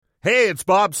Hey, it's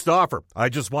Bob Stauffer. I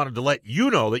just wanted to let you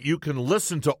know that you can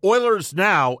listen to Oilers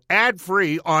Now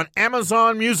ad-free on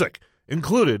Amazon Music,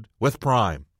 included with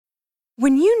Prime.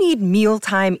 When you need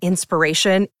mealtime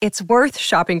inspiration, it's worth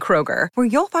shopping Kroger, where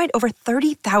you'll find over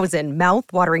 30,000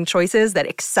 mouth-watering choices that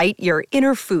excite your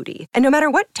inner foodie. And no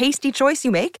matter what tasty choice you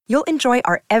make, you'll enjoy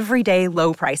our everyday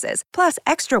low prices, plus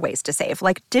extra ways to save,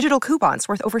 like digital coupons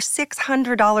worth over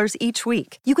 $600 each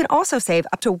week. You can also save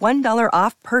up to $1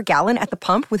 off per gallon at the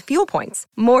pump with fuel points.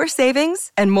 More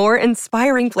savings and more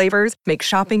inspiring flavors make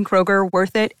shopping Kroger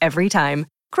worth it every time.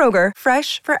 Kroger,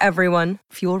 fresh for everyone.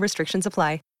 Fuel restrictions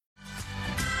apply.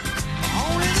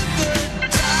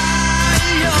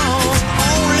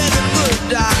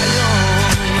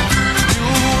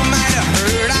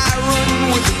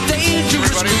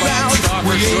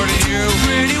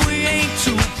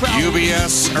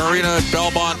 UBS Arena at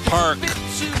Belmont Park.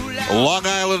 Long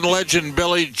Island legend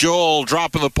Billy Joel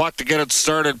dropping the puck to get it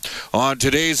started on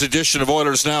today's edition of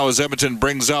Oilers Now as Edmonton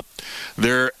brings up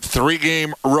their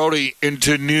 3-game roadie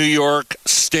into New York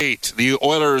State. The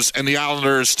Oilers and the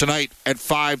Islanders tonight at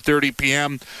 5:30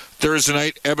 p.m. Thursday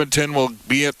night, Edmonton will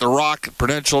be at the Rock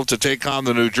Prudential to take on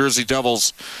the New Jersey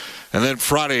Devils. And then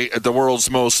Friday at the world's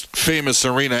most famous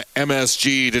arena,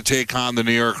 MSG, to take on the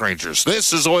New York Rangers.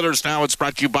 This is Oilers Now. It's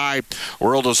brought to you by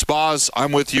World of Spas.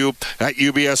 I'm with you at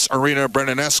UBS Arena.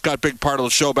 Brendan Escott, big part of the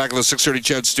show, back in the 630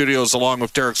 CHED studios, along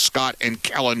with Derek Scott and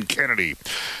Kellen Kennedy.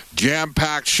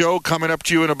 Jam-packed show coming up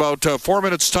to you in about 4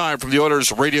 minutes' time from the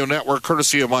Oilers Radio Network,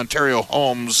 courtesy of Ontario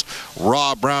Homes.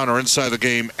 Rob Brown, our Inside the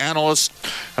Game analyst.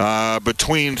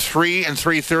 Between 3 and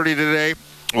 3:30 today,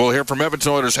 we'll hear from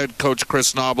Edmonton Oilers head coach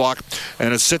Chris Knobloch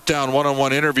and a sit-down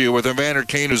one-on-one interview with Evander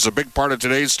Kane, who's a big part of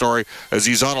today's story as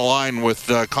he's on a line with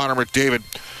Connor McDavid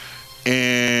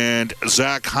and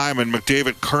Zach Hyman.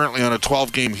 McDavid currently on a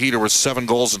 12-game heater with 7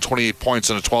 goals and 28 points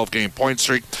on a 12-game point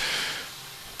streak.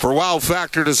 For Wow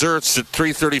Factor Desserts at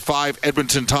 3:35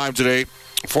 Edmonton time today,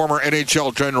 former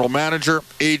NHL general manager,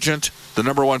 agent, the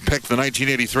number 1 pick, the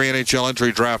 1983 NHL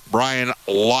entry draft, Brian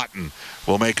Lawton,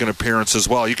 will make an appearance as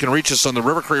well. You can reach us on the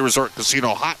River Cree Resort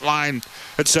Casino hotline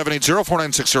at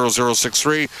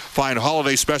 780-496-0063. Find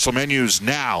holiday special menus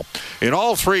now in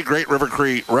all 3 great River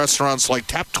Cree restaurants like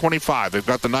Tap 25. They've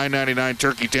got the $9.99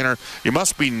 turkey dinner. You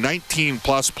must be 19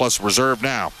 plus reserve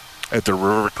now at the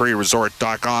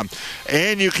rivercreeresort.com.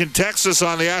 And you can text us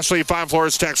on the Ashley Fine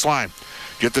Floors text line.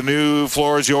 Get the new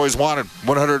floors you always wanted,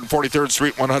 143rd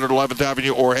Street, 111th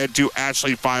Avenue, or head to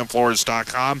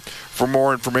ashleyfinefloors.com for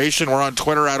more information. We're on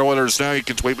Twitter at Oilers Now. You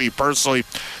can tweet me personally,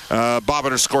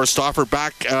 Bob_Stauffer.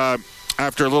 Back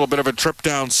after a little bit of a trip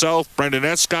down south, Brendan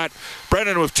Escott.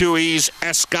 Brendan with 2 E's,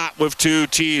 Escott with 2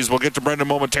 T's. We'll get to Brendan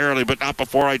momentarily, but not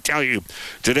before I tell you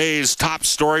today's top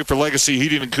story for Legacy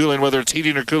Heating and Cooling. Whether it's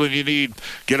heating or cooling you need,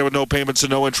 get it with no payments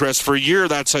and no interest for a year.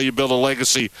 That's how you build a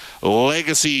legacy.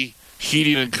 Legacy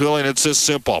Heating and Cooling. It's this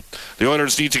simple. The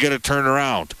Oilers need to get it turned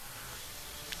around.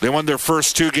 They won their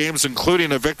first 2 games,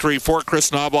 including a victory for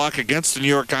Chris Knobloch against the New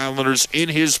York Islanders in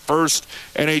his first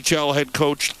NHL head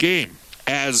coach game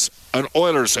as an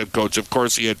Oilers head coach. Of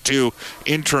course, he had 2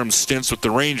 interim stints with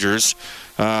the Rangers.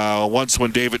 Once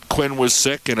when David Quinn was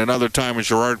sick, and another time when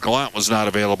Gerard Gallant was not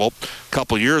available a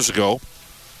couple years ago.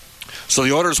 So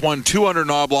the Oilers won 2 under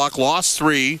Knobloch, lost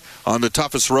 3 on the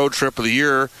toughest road trip of the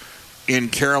year in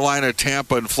Carolina,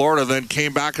 Tampa, and Florida, then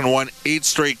came back and won 8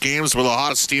 straight games with the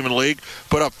hottest team in the league,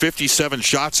 put up 57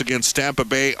 shots against Tampa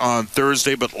Bay on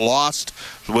Thursday, but lost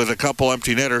with a couple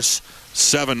empty netters,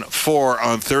 7-4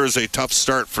 on Thursday. Tough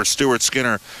start for Stuart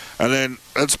Skinner. And then,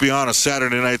 let's be honest,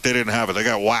 Saturday night they didn't have it. They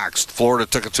got waxed. Florida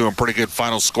took it to them. Pretty good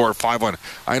final score, 5-1.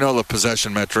 I know the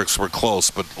possession metrics were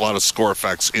close, but a lot of score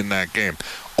effects in that game.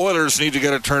 Oilers need to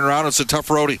get it turned around. It's a tough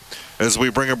roadie as we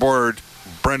bring aboard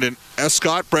Brendan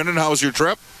Escott. Brendan, how was your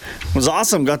trip? It was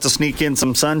awesome. Got to sneak in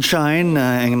some sunshine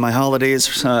and my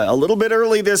holidays a little bit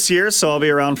early this year, so I'll be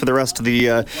around for the rest of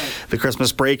the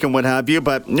Christmas break and what have you.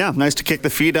 But yeah, nice to kick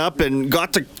the feet up and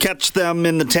got to catch them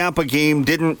in the Tampa game.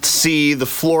 Didn't see the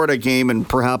Florida game, and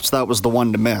perhaps that was the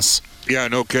one to miss. Yeah,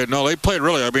 no kid. No, they played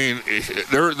really. I mean,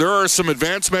 there are some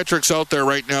advanced metrics out there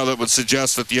right now that would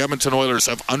suggest that the Edmonton Oilers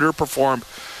have underperformed.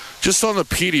 Just on the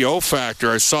PDO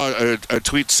factor, I saw a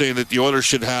tweet saying that the Oilers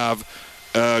should have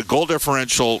goal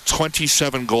differential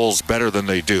 27 goals better than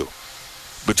they do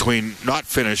between not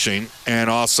finishing and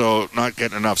also not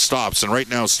getting enough stops. And right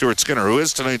now, Stuart Skinner, who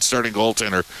is tonight's starting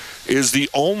goaltender, is the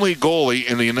only goalie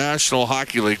in the National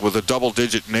Hockey League with a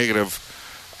double-digit negative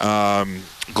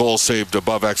goal saved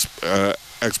above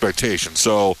expectation.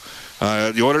 So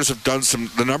The Oilers have done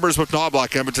the numbers with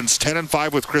Knoblauch. Edmonton's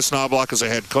 10-5 with Chris Knoblauch as a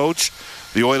head coach.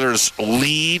 The Oilers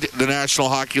lead the National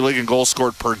Hockey League in goals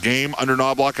scored per game under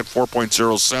Knoblauch at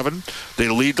 4.07. They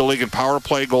lead the league in power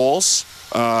play goals,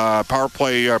 power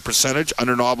play percentage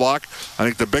under Knoblauch. I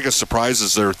think the biggest surprise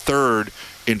is they're third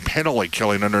in penalty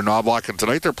killing under Knoblauch. And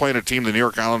tonight they're playing a team, the New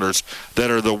York Islanders,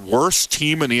 that are the worst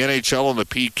team in the NHL in the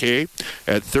PK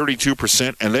at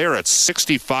 32%, and they are at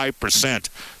 65%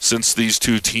 since these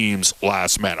two teams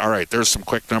last met. All right, there's some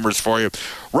quick numbers for you.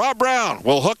 Rob Brown,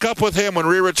 we'll hook up with him when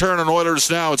we return on Oilers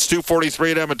Now. It's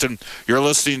 2:43 at Edmonton. You're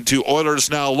listening to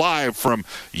Oilers Now live from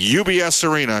UBS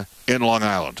Arena in Long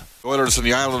Island. Oilers and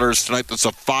the Islanders tonight. That's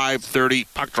a 5:30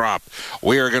 puck drop.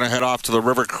 We are going to head off to the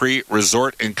River Cree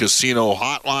Resort and Casino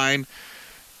Hotline.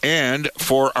 And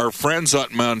for our friends at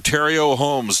Montario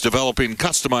Homes, developing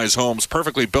customized homes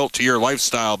perfectly built to your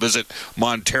lifestyle, visit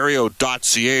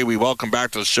Montario.ca. We welcome back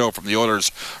to the show from the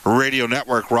Oilers Radio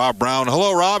Network, Rob Brown.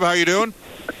 Hello, Rob. How you doing?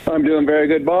 I'm doing very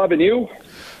good, Bob. And you?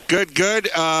 Good,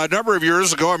 good. A number of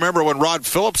years ago, I remember when Rod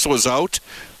Phillips was out,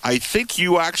 I think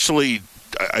you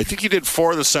did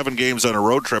 4 of the 7 games on a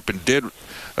road trip and did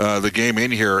the game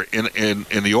in here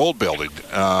in the old building.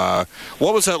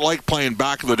 What was that like playing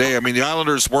back in the day? I mean, the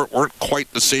Islanders weren't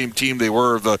quite the same team they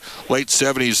were of the late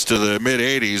 70s to the mid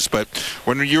 80s, but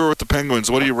when you were with the Penguins,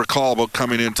 what do you recall about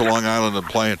coming into Long Island and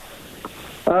playing?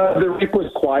 The rink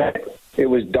was quiet. It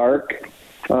was dark.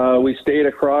 We stayed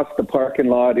across the parking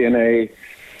lot in a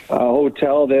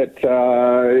hotel that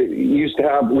we used to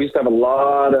have a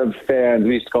lot of fans.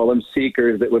 We used to call them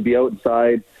seekers that would be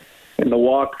outside in the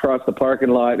walk across the parking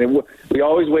lot. And we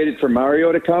always waited for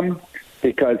Mario to come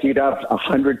because he'd have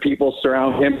 100 people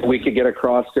surround him. We could get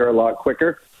across there a lot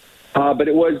quicker. But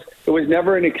it was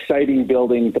never an exciting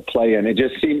building to play in. It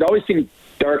just always seemed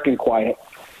dark and quiet.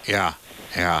 Yeah.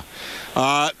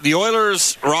 The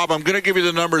Oilers, Rob, I'm going to give you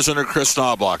the numbers under Chris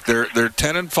Knoblauch. They're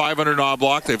 10-5 under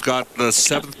Knoblauch. They've got the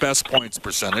 7th best points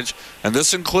percentage, and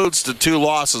this includes the 2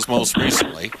 losses most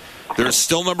recently. They're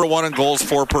still number 1 in goals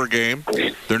for per game.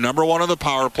 They're number 1 on the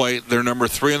power play. They're number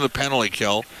 3 in the penalty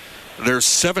kill. They're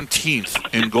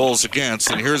 17th in goals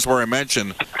against, and here's where I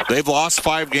mentioned they've lost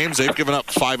 5 games. They've given up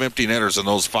 5 empty netters in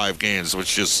those 5 games,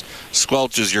 which just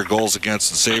squelches your goals against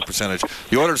and save percentage.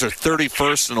 The Oilers are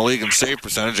 31st in the league in save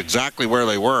percentage, exactly where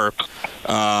they were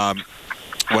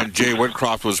when Jay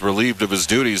Woodcroft was relieved of his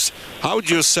duties. How would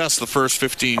you assess the first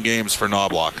 15 games for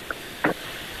Knoblauch?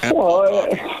 Well,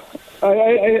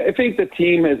 I think the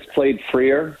team has played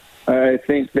freer. I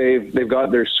think they've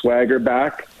got their swagger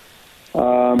back.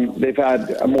 They've had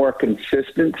a more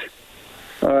consistent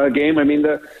game. I mean,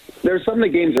 there's some of the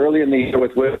games early in the year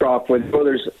with Woodcroft where the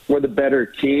Oilers were the better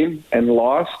team and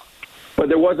lost, but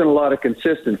there wasn't a lot of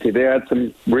consistency. They had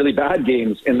some really bad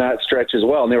games in that stretch as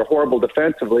well, and they were horrible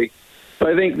defensively.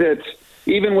 But I think that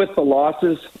even with the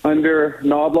losses under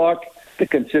Knoblauch, the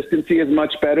consistency is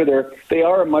much better. They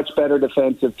are a much better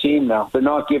defensive team now. They're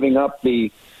not giving up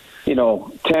the 10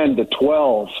 to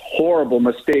 12 horrible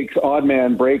mistakes, odd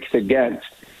man breaks against.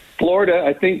 Florida,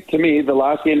 I think, to me, the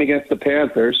last game against the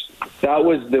Panthers, that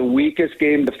was the weakest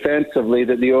game defensively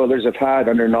that the Oilers have had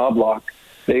under Knoblauch.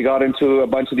 They got into a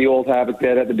bunch of the old habits they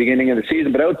had at the beginning of the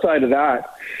season. But outside of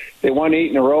that, they won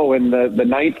 8 in a row. In the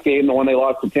 9th game, the one they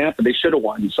lost to Tampa, they should have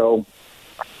won. So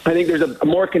I think there's a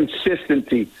more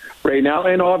consistency right now.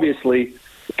 And obviously,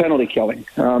 penalty killing.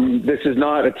 This is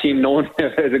not a team known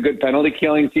as a good penalty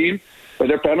killing team, but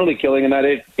their penalty killing in that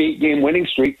 8-game winning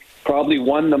streak probably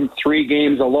won them 3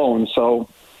 games alone. So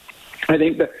I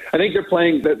think they're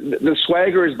playing. The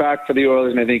swagger is back for the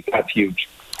Oilers, and I think that's huge.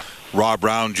 Rob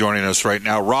Brown joining us right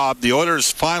now. Rob, the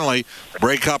Oilers finally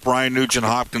break up Ryan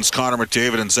Nugent-Hopkins, Connor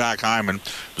McDavid, and Zach Hyman.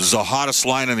 This is the hottest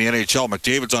line in the NHL.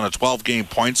 McDavid's on a 12-game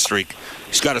point streak.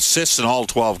 He's got assists in all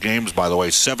 12 games, by the way,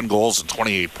 7 goals and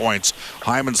 28 points.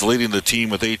 Hyman's leading the team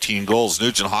with 18 goals.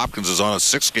 Nugent-Hopkins is on a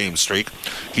 6-game streak.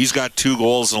 He's got 2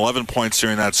 goals and 11 points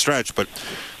during that stretch. But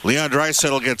Leon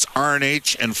Draisaitl gets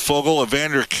RNH and Fogle.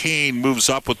 Evander Kane moves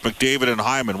up with McDavid and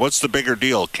Hyman. What's the bigger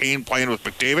deal, Kane playing with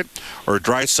McDavid or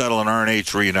Draisaitl and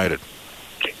RNH reunited?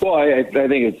 Well, I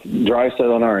think it's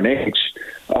Draisaitl and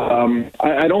RNH.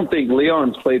 I don't think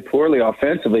Leon's played poorly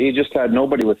offensively. He just had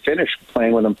nobody with finish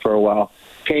playing with him for a while.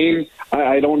 Kane,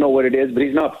 I don't know what it is, but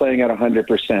he's not playing at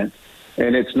 100%,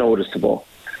 and it's noticeable.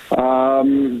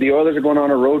 The Oilers are going on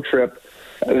a road trip.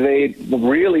 They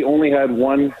really only had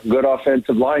one good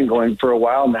offensive line going for a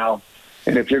while now.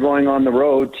 And if you're going on the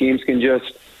road, teams can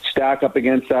just stack up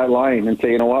against that line and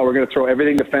say, you know what, we're going to throw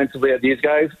everything defensively at these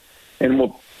guys, and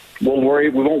we won't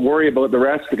worry about the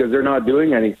rest because they're not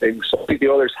doing anything. So I think the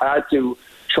Oilers had to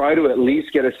try to at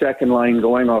least get a second line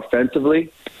going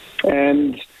offensively.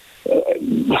 And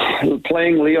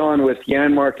playing Leon with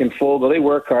Janmark and Fogle, they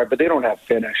work hard, but they don't have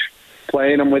finish.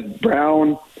 Playing them with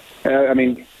Brown,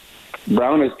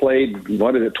 Brown has played,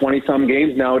 20-some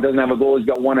games now. Doesn't have a goal. He's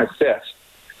got 1 assist.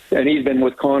 And he's been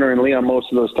with Connor and Leon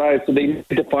most of those times. So they need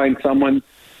to find someone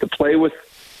to play with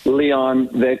Leon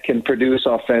that can produce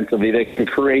offensively, that can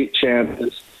create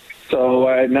chances. So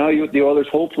now the Oilers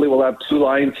hopefully will have 2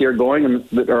 lines here going and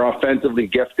that are offensively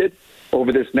gifted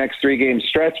over this next 3-game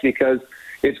stretch, because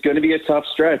it's going to be a tough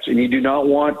stretch, and you do not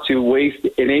want to waste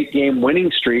an 8-game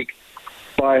winning streak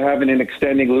by having an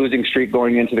extending losing streak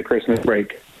going into the Christmas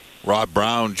break. Rob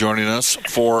Brown joining us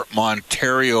for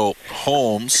Montario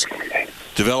Homes,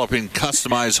 developing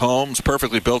customized homes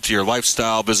perfectly built to your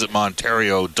lifestyle. Visit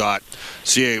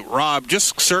Montario.ca. Rob,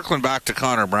 just circling back to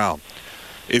Connor Brown.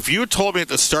 If you had told me at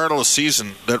the start of the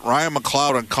season that Ryan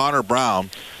McLeod and Connor Brown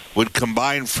would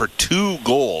combine for 2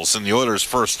 goals in the Oilers'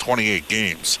 first 28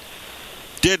 games,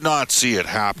 did not see it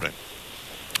happening.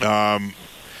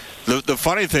 The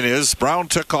funny thing is, Brown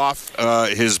took off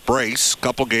his brace a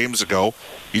couple games ago.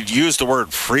 He used the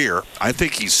word freer. I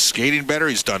think he's skating better.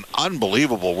 He's done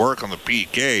unbelievable work on the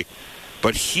PK,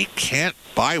 but he can't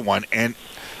buy one. And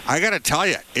I got to tell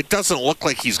you, it doesn't look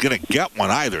like he's going to get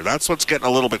one either. That's what's getting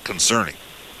a little bit concerning.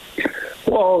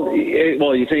 Well,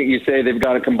 you say they've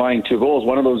got to combine 2 goals.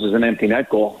 One of those is an empty net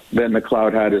goal that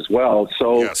McLeod had as well.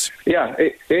 So, yes. Yeah,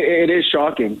 it is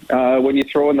shocking when you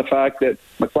throw in the fact that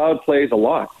McLeod plays a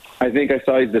lot. I think I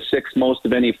saw he's the 6th most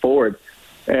of any forward.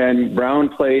 And Brown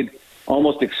played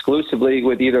almost exclusively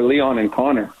with either Leon and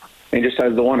Connor and just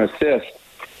has the 1 assist.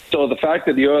 So the fact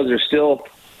that the Oilers are still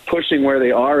pushing where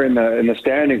they are in the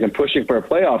standings and pushing for a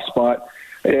playoff spot,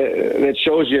 it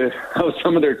shows you how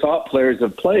some of their top players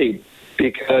have played,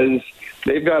 because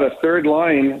they've got a 3rd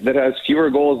line that has fewer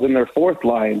goals than their 4th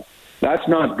line. That's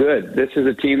not good. This is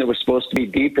a team that was supposed to be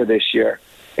deeper this year,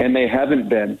 and they haven't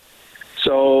been.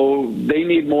 So they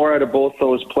need more out of both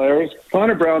those players.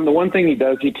 Connor Brown, the one thing he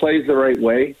does, he plays the right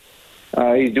way.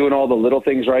 He's doing all the little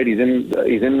things right. He's in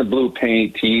the blue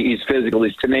paint. He's physical.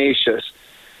 He's tenacious.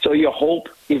 So you hope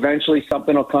eventually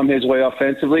something will come his way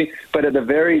offensively. But at the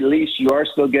very least, you are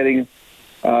still getting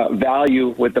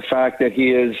value with the fact that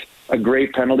he is a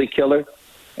great penalty killer.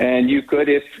 And you could,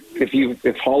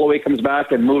 if Holloway comes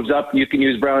back and moves up, you can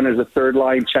use Brown as a 3rd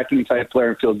line checking type player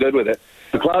and feel good with it.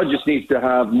 McLeod just needs to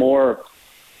have more.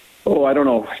 I don't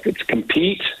know if it's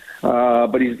compete,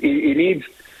 but he needs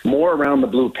more around the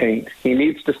blue paint. He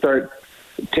needs to start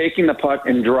taking the puck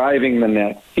and driving the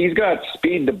net. He's got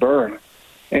speed to burn.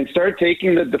 And start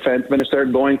taking the defenseman and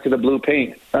start going to the blue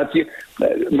paint.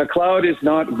 McLeod is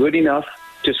not good enough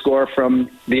to score from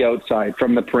the outside,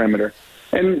 from the perimeter.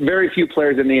 And very few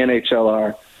players in the NHL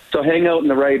are. So hang out in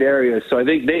the right areas. So I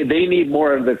think they need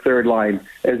more of the 3rd line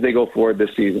as they go forward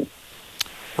this season.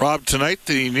 Rob, tonight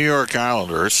the New York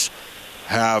Islanders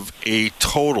have a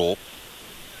total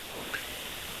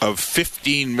of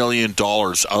 $15 million out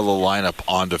of the lineup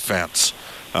on defense.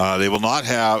 They will not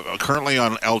have, currently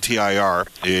on LTIR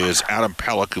is Adam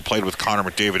Pelech, who played with Connor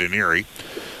McDavid in Erie,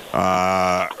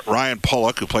 Ryan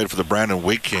Pulock, who played for the Brandon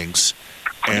Wheat Kings,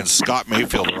 and Scott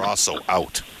Mayfield are also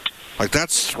out.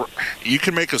 You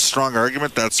can make a strong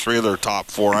argument that's 3 of their top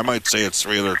 4. I might say it's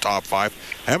 3 of their top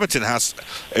 5. Edmonton has,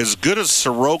 as good as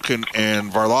Sorokin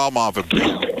and Varlamov have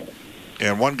been,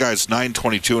 and one guy's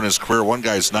 .922 in his career, one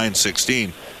guy's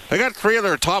 .916. They got 3 of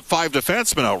their top 5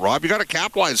 defensemen out, Rob. You got to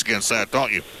capitalize against that,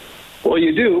 don't you? Well,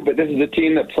 you do, but this is a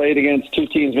team that played against 2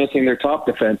 teams missing their top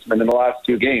defensemen in the last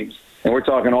 2 games. And we're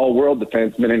talking all-world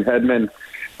defensemen in Hedman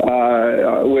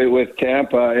with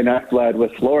Tampa and Ekblad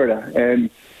with Florida. And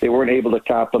they weren't able to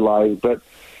capitalize. But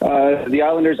the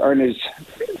Islanders aren't as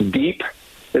deep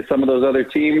as some of those other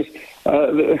teams.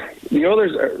 The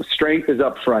Oilers' strength is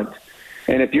up front.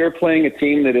 And if you're playing a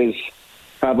team that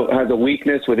has a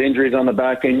weakness with injuries on the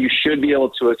back end, you should be able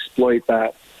to exploit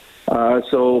that.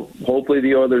 So hopefully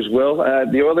the Oilers will.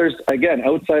 The Oilers, again,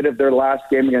 outside of their last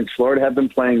game against Florida, have been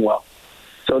playing well.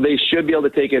 So they should be able to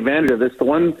take advantage of this. The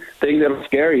one thing that will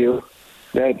scare you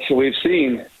that we've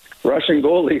seen, Russian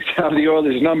goalies have the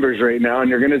Oilers' numbers right now, and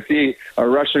you're going to see a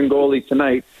Russian goalie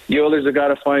tonight. The Oilers have got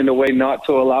to find a way not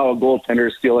to allow a goaltender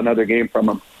to steal another game from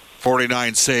them.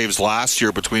 49 saves last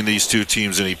year between these 2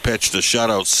 teams, and he pitched the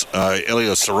shutouts.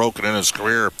 Ilya Sorokin in his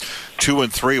career,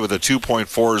 2-3 with a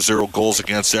 2.40 goals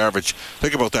against average.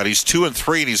 Think about that. He's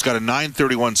 2-3, and he's got a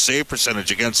 .931 save percentage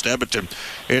against Edmonton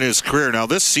in his career. Now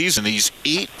this season, he's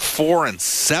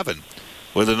 8-4-7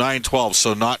 with a .912,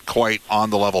 so not quite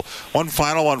on the level. One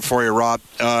final one for you, Rob.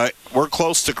 We're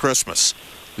close to Christmas.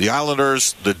 The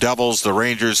Islanders, the Devils, the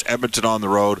Rangers, Edmonton on the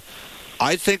road.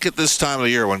 I think at this time of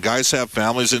the year, when guys have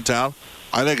families in town,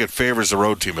 I think it favors the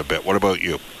road team a bit. What about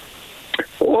you?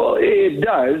 Well, it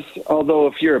does. Although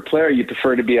if you're a player, you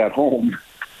prefer to be at home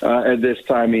at this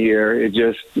time of year. It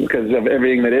just because of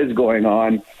everything that is going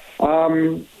on.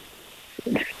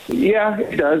 Yeah,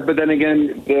 it does. But then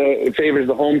again, it favors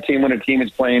the home team when a team is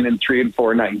playing in 3 and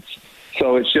 4 nights.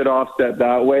 So it should offset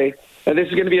that way. And this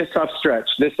is going to be a tough stretch.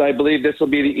 I believe this will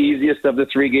be the easiest of the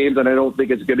 3 games, and I don't think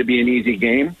it's going to be an easy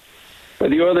game. But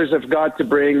the Oilers have got to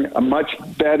bring a much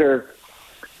better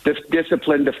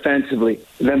discipline defensively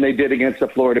than they did against the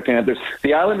Florida Panthers.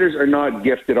 The Islanders are not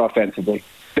gifted offensively.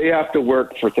 They have to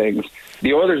work for things.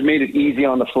 The Oilers made it easy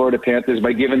on the Florida Panthers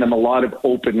by giving them a lot of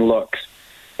open looks.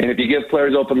 And if you give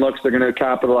players open looks, they're going to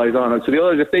capitalize on it. So the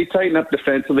Oilers, if they tighten up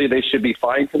defensively, they should be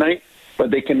fine tonight. But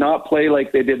they cannot play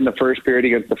like they did in the first period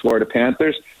against the Florida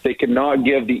Panthers. They cannot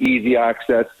give the easy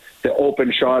access, the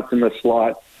open shots in the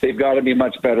slot. They've got to be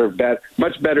much better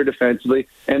defensively,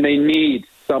 and they need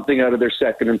something out of their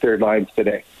second and third lines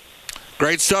today.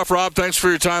 Great stuff, Rob. Thanks for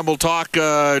your time. We'll talk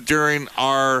during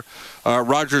our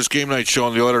Rogers Game Night show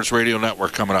on the Oilers Radio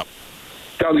Network coming up.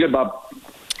 Sounds good, Bob.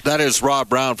 That is Rob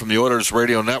Brown from the Oilers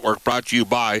Radio Network, brought to you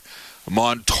by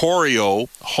Montorio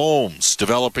Homes,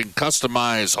 developing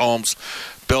customized homes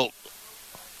built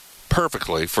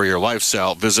perfectly for your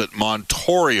lifestyle. Visit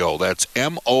Montorio, that's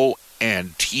MONTORIO.ca.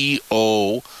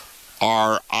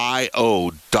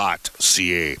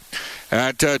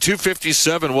 At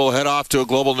 2:57, we'll head off to a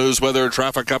global news weather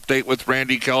traffic update with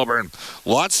Randy Kelburn.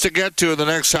 Lots to get to in the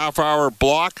next half-hour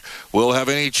block. We'll have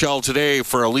NHL Today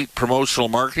for Elite Promotional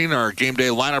Marketing, our game day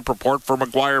lineup report for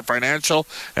McGuire Financial,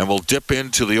 and we'll dip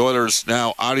into the Oilers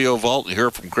Now Audio Vault and hear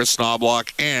from Chris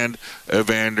Knobloch and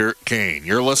Evander Kane.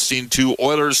 You're listening to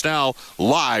Oilers Now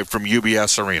live from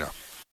UBS Arena.